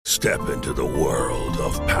Step into the world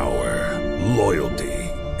of power, loyalty,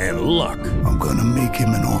 and luck. I'm gonna make him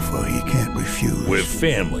an offer he can't refuse. With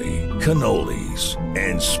family, cannolis,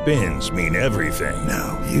 and spins mean everything.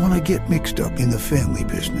 Now, you wanna get mixed up in the family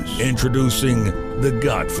business. Introducing The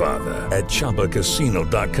Godfather at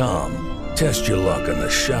ChumbaCasino.com. Test your luck in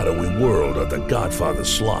the shadowy world of The Godfather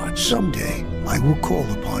slot. Someday, I will call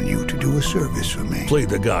upon you to do a service for me. Play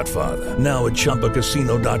The Godfather now at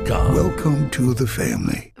ChumbaCasino.com. Welcome to the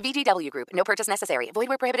family. VGW Group. No purchase necessary. Void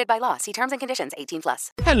where prohibited by law. See terms and conditions. 18+.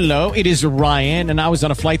 Hello, it is Ryan, and I was on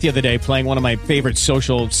a flight the other day playing one of my favorite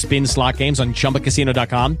social spin slot games on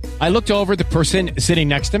ChumbaCasino.com. I looked over at the person sitting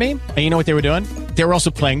next to me, and you know what they were doing? They were also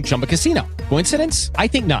playing Chumba Casino. Coincidence? I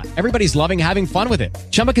think not. Everybody's loving having fun with it.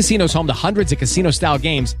 Chumba Casino is home to hundreds of casino-style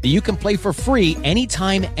games that you can play for free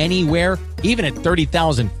anytime, anywhere, even at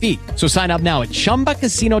 30,000 feet. So sign up now at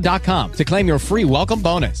ChumbaCasino.com to claim your free welcome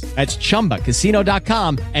bonus. That's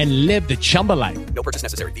ChumbaCasino.com and live the Chumba life. No purchase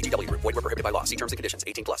necessary. VGW Group. Void where prohibited by law. See terms and conditions.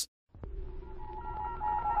 18+.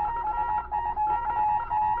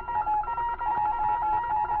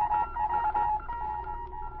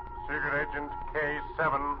 Secret Agent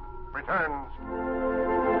K7 returns.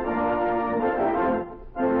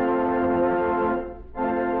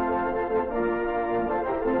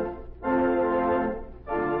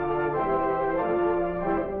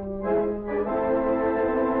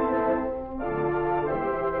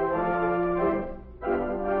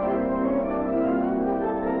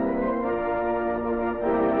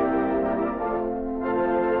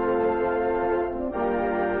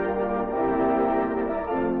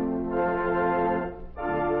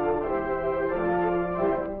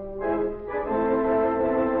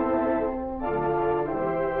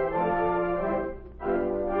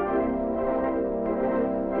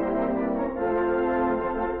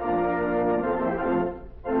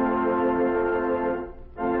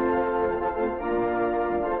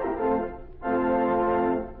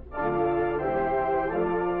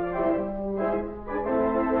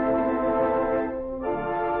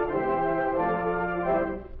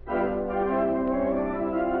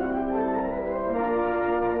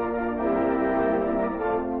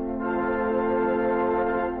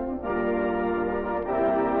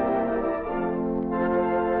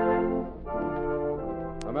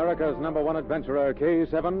 America's #1 adventurer,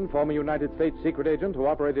 K7, former United States secret agent who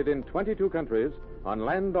operated in 22 countries, on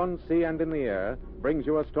land, on sea, and in the air, brings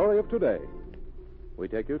you a story of today. We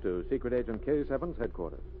take you to Secret Agent K7's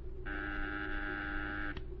headquarters.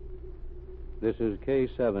 This is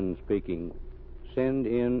K7 speaking. Send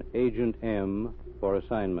in Agent M for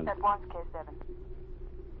assignment. At once,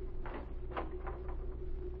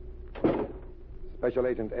 K7. Special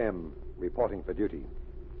Agent M, reporting for duty.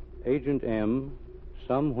 Agent M,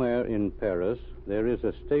 somewhere in Paris, there is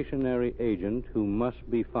a stationary agent who must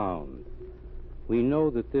be found. We know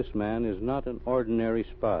that this man is not an ordinary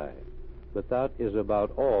spy, but that is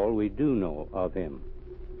about all we do know of him.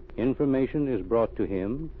 Information is brought to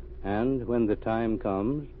him, and when the time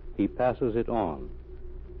comes, he passes it on.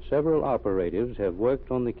 Several operatives have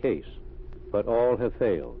worked on the case, but all have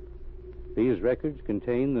failed. These records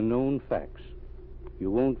contain the known facts.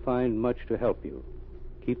 You won't find much to help you.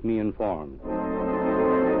 Keep me informed.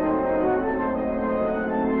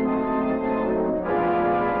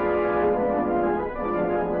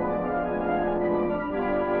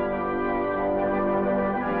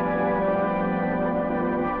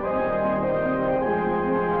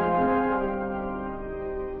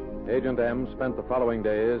 Agent M spent the following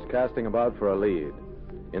days casting about for a lead.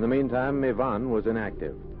 In the meantime, Yvonne was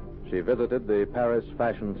inactive. She visited the Paris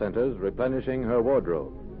fashion centers, replenishing her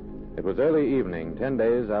wardrobe. It was early evening, 10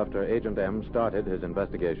 days after Agent M started his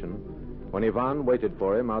investigation, when Yvonne waited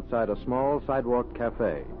for him outside a small sidewalk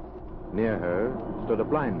cafe. Near her stood a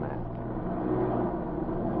blind man.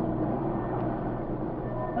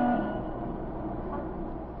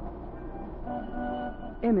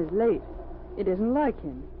 M is late. It isn't like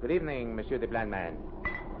him. Good evening, Monsieur the Blind Man.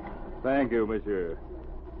 Thank you, monsieur.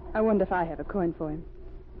 I wonder if I have a coin for him.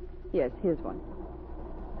 Yes, here's one.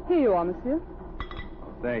 Here you are, monsieur.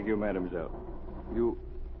 Thank you, mademoiselle.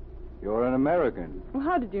 You're an American. Well,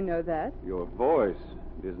 how did you know that? Your voice.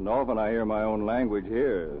 It isn't often I hear my own language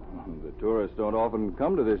here. The tourists don't often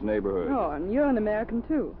come to this neighborhood. Oh, and you're an American,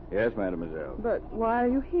 too. Yes, mademoiselle. But why are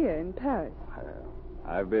you here in Paris?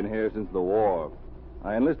 I've been here since the war.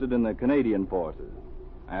 I enlisted in the Canadian forces.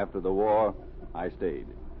 After the war, I stayed.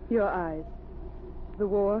 Your eyes. The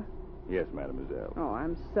war? Yes, mademoiselle. Oh,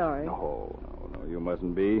 I'm sorry. No, you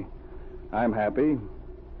mustn't be. I'm happy.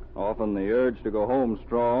 Often the urge to go home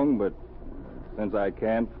strong, but since I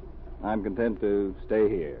can't, I'm content to stay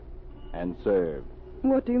here and serve.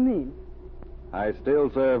 What do you mean? I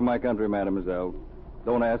still serve my country, mademoiselle.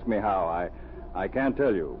 Don't ask me how. I can't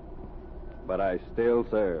tell you. But I still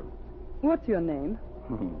serve. What's your name?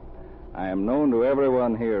 I am known to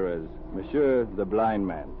everyone here as Monsieur the Blind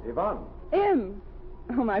Man. Ivan. M.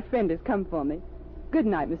 Oh, my friend has come for me. Good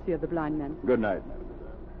night, Monsieur the Blind Man. Good night,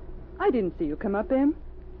 mademoiselle. I didn't see you come up, M.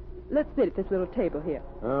 Let's sit at this little table here.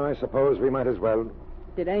 Oh, I suppose we might as well.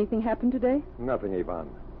 Did anything happen today? Nothing, Ivan.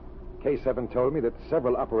 K7 told me that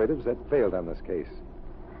several operatives had failed on this case.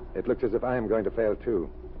 It looks as if I am going to fail, too.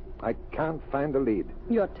 I can't find a lead.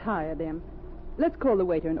 You're tired, M. Let's call the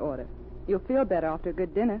waiter and order. You'll feel better after a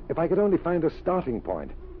good dinner. If I could only find a starting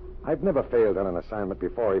point. I've never failed on an assignment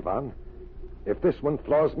before, Ivan. If this one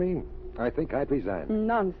floors me, I think I'd resign.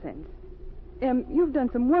 Nonsense. M, you've done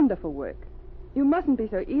some wonderful work. You mustn't be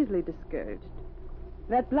so easily discouraged.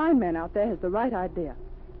 That blind man out there has the right idea.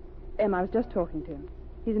 M, I was just talking to him.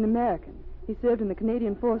 He's an American. He served in the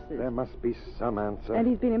Canadian forces. There must be some answer. And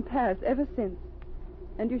he's been in Paris ever since.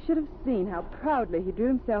 And you should have seen how proudly he drew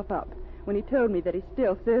himself up when he told me that he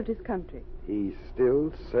still served his country. He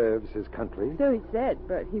still serves his country? So he said,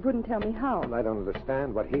 but he wouldn't tell me how. Well, I don't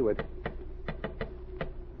understand what he would...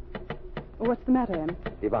 What's the matter, Em?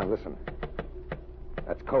 Ivan, listen.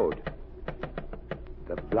 That's code.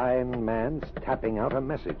 The blind man's tapping out a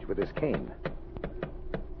message with his cane.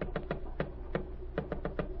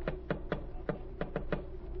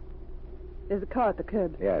 There's a car at the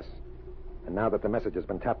curb. Yes. And now that the message has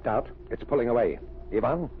been tapped out, it's pulling away.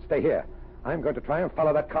 Ivan, stay here. I'm going to try and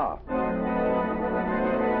follow that car.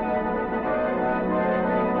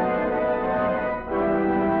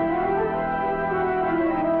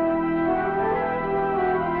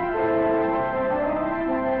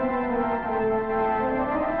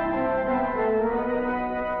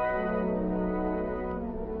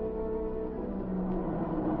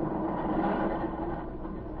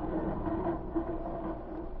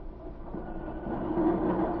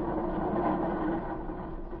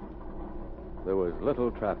 There was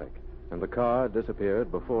little traffic, and the car disappeared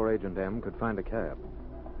before Agent M could find a cab.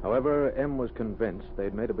 However, M was convinced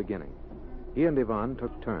they'd made a beginning. He and Ivan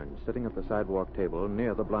took turns sitting at the sidewalk table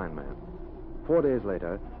near the blind man. 4 days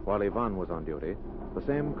later, while Ivan was on duty, the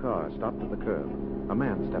same car stopped at the curb. A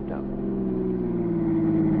man stepped out.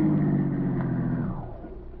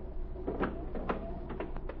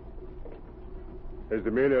 Has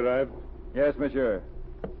the mail arrived? Yes, monsieur.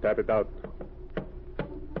 Tap it out.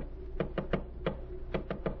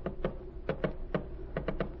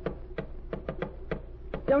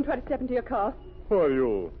 Don't try to step into your car. Who are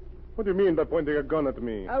you? What do you mean by pointing a gun at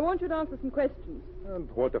me? I want you to answer some questions. And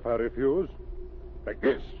what if I refuse? Like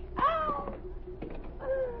this.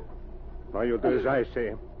 Now you'll do as I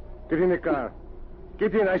say. Get in the car.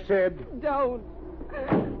 Get in, I said. Don't.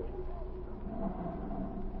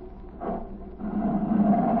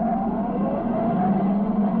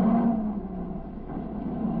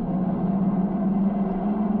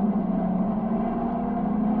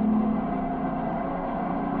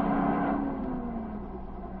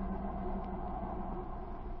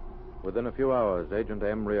 Within a few hours, Agent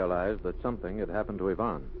M realized that something had happened to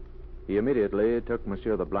Ivan. He immediately took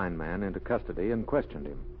Monsieur the Blind Man into custody and questioned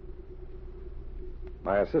him.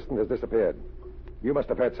 My assistant has disappeared. You must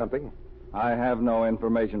have heard something. I have no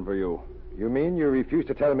information for you. You mean you refuse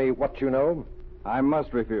to tell me what you know? I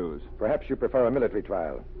must refuse. Perhaps you prefer a military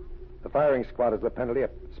trial. The firing squad is the penalty a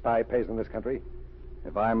spy pays in this country.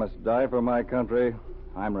 If I must die for my country,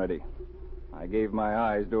 I'm ready. I gave my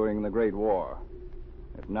eyes during the Great War.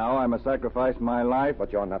 If now I must sacrifice my life...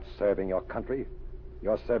 But you're not serving your country.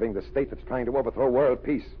 You're serving the state that's trying to overthrow world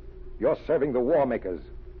peace. You're serving the war makers.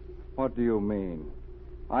 What do you mean?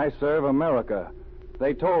 I serve America.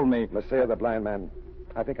 They told me... Monsieur the Blind Man,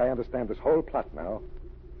 I think I understand this whole plot now.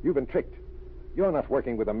 You've been tricked. You're not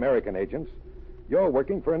working with American agents. You're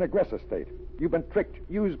working for an aggressor state. You've been tricked,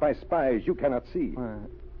 used by spies you cannot see.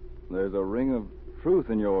 There's a ring of truth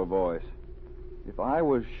in your voice. If I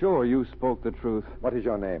was sure you spoke the truth... What is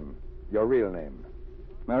your name? Your real name?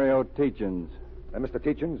 Mario Tietjens. Mr.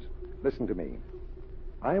 Tietjens, listen to me.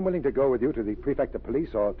 I am willing to go with you to the prefect of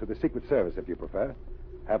police or to the Secret Service, if you prefer.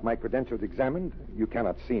 Have my credentials examined. You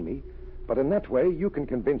cannot see me. But in that way, you can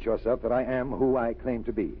convince yourself that I am who I claim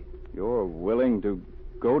to be. You're willing to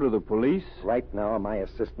go to the police? Right now, my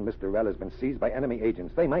assistant, Miss Durrell, has been seized by enemy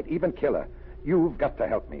agents. They might even kill her. You've got to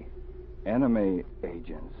help me. Enemy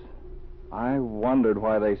agents? I wondered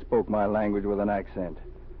why they spoke my language with an accent.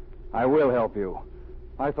 I will help you.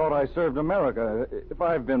 I thought I served America. If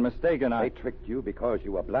I've been mistaken, They tricked you because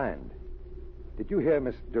you were blind. Did you hear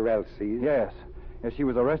Miss Durrell seized? Yes. As she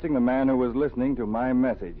was arresting the man who was listening to my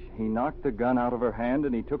message. He knocked the gun out of her hand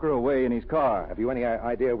and he took her away in his car. Have you any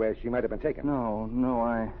idea where she might have been taken? No,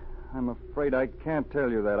 I'm afraid I can't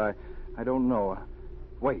tell you that. I don't know.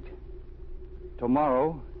 Wait.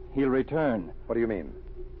 Tomorrow, he'll return. What do you mean?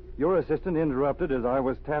 Your assistant interrupted as I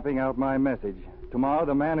was tapping out my message. Tomorrow,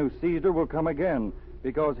 the man who seized her will come again,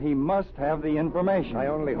 because he must have the information. I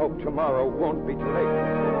only hope tomorrow won't be too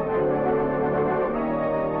late.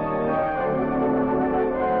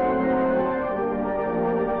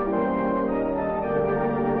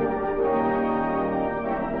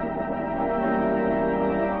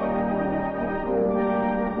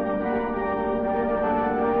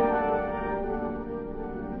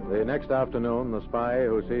 The next afternoon, the spy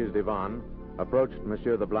who seized Ivan approached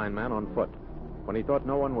Monsieur the Blind Man on foot. When he thought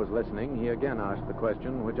no one was listening, he again asked the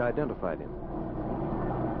question which identified him.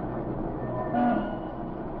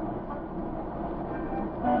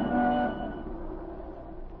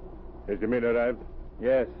 Has the mail arrived?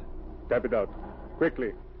 Yes. Tap it out.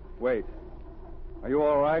 Quickly. Wait. Are you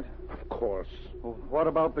all right? Of course. Well, what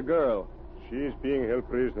about the girl? She's being held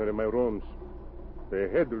prisoner in my rooms. The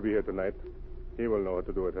head will be here tonight. He will know what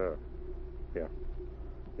to do with her. Here.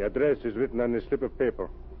 The address is written on this slip of paper.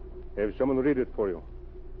 Have someone read it for you.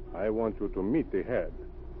 I want you to meet the head.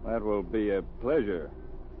 That will be a pleasure.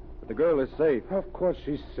 But the girl is safe. Of course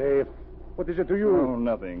she's safe. What is it to you? Oh,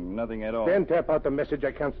 nothing. Nothing at all. Then tap out the message.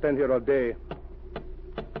 I can't stand here all day.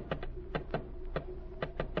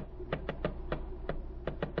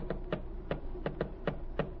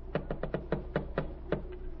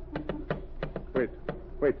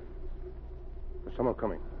 Wait. There's someone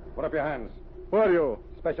coming. Put up your hands. Who are you?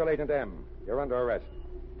 Special Agent M. You're under arrest.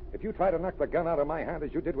 If you try to knock the gun out of my hand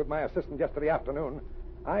as you did with my assistant yesterday afternoon,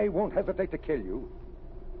 I won't hesitate to kill you.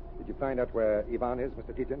 Did you find out where Ivan is,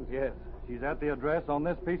 Mr. Tietjens? Yes. She's at the address on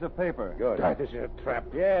this piece of paper. Good. This is a trap.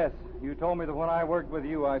 Yes. You told me that when I worked with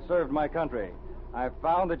you, I served my country. I've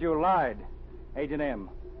found that you lied. Agent M,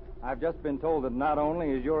 I've just been told that not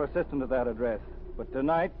only is your assistant at that address, but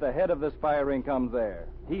tonight the head of the spy ring comes there.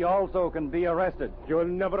 He also can be arrested. You'll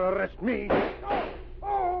never arrest me.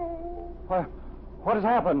 What has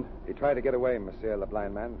happened? He tried to get away, Monsieur the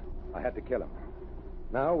Blind Man. I had to kill him.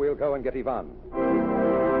 Now we'll go and get Ivan.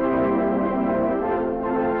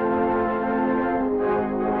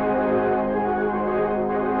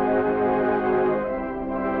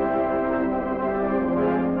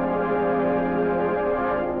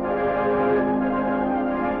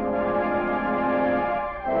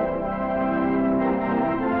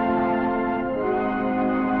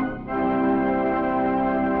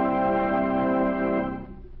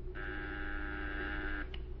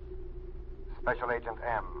 Special Agent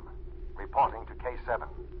M, reporting to K7.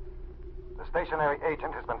 The stationary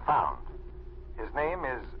agent has been found. His name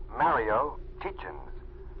is Mario Tietjens,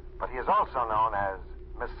 but he is also known as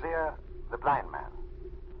Monsieur the Blind Man.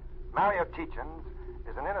 Mario Tietjens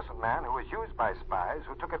is an innocent man who was used by spies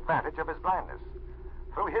who took advantage of his blindness.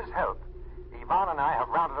 Through his help, Ivan and I have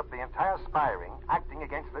rounded up the entire spy ring acting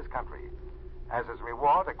against this country. As his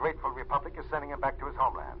reward, a grateful republic is sending him back to his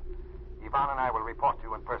homeland. Ivan and I will report to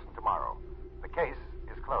you in person tomorrow. The case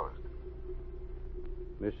is closed.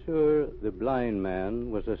 Monsieur the Blind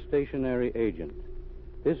Man was a stationary agent.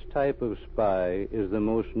 This type of spy is the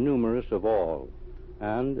most numerous of all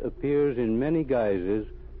and appears in many guises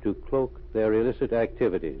to cloak their illicit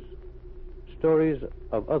activities. Stories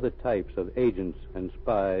of other types of agents and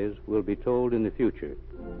spies will be told in the future.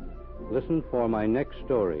 Listen for my next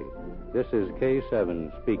story. This is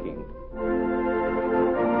K7 speaking.